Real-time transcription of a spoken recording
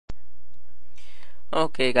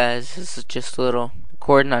Okay guys, this is just a little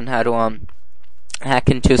recording on how to hack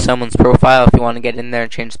into someone's profile if you want to get in there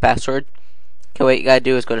and change the password. Okay, what you gotta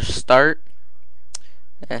do is go to start.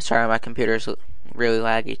 Sorry, my computer is really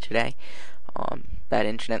laggy today. Bad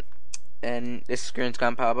internet. And this screen's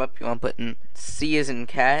gonna pop up. You want to put in C as in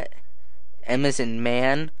cat, M as in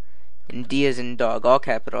man, and D as in dog, all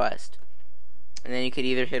capitalized. And then you could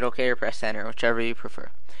either hit OK or press enter, whichever you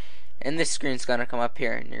prefer. And this screen's gonna come up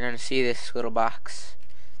here, and you're gonna see this little box.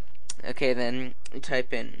 Okay, then you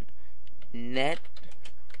type in net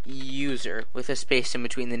user with a space in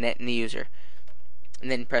between the net and the user, and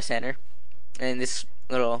then press enter. And this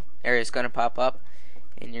little area is gonna pop up,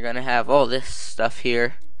 and you're gonna have all this stuff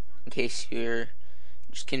here. In case you're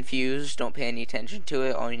just confused, don't pay any attention to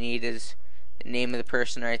it. All you need is the name of the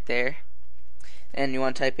person right there. And you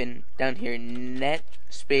want to type in down here net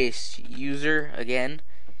space user again,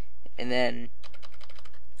 and then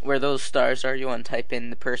where those stars are, you want to type in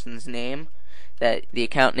the person's name, the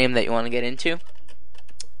account name that you want to get into,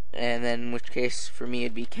 and then in which case for me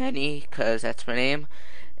it'd be Kenny because that's my name.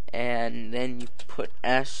 And then you put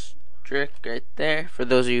asterisk right there. For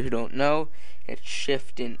those of you who don't know, it's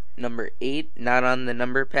shift in number 8, not on the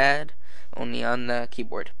number pad, only on the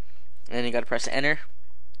keyboard. And then you gotta press enter.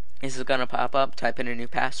 This is gonna pop up. Type in a new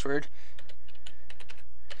password.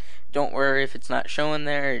 Don't worry if it's not showing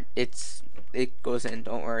there. It goes in.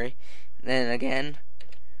 Don't worry. And then again,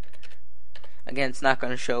 it's not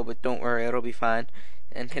gonna show, but don't worry, it'll be fine.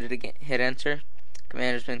 And hit it again. Hit enter.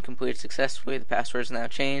 Command has been completed successfully. The password is now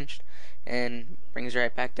changed, and brings you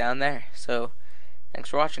right back down there. So, thanks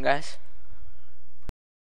for watching, guys.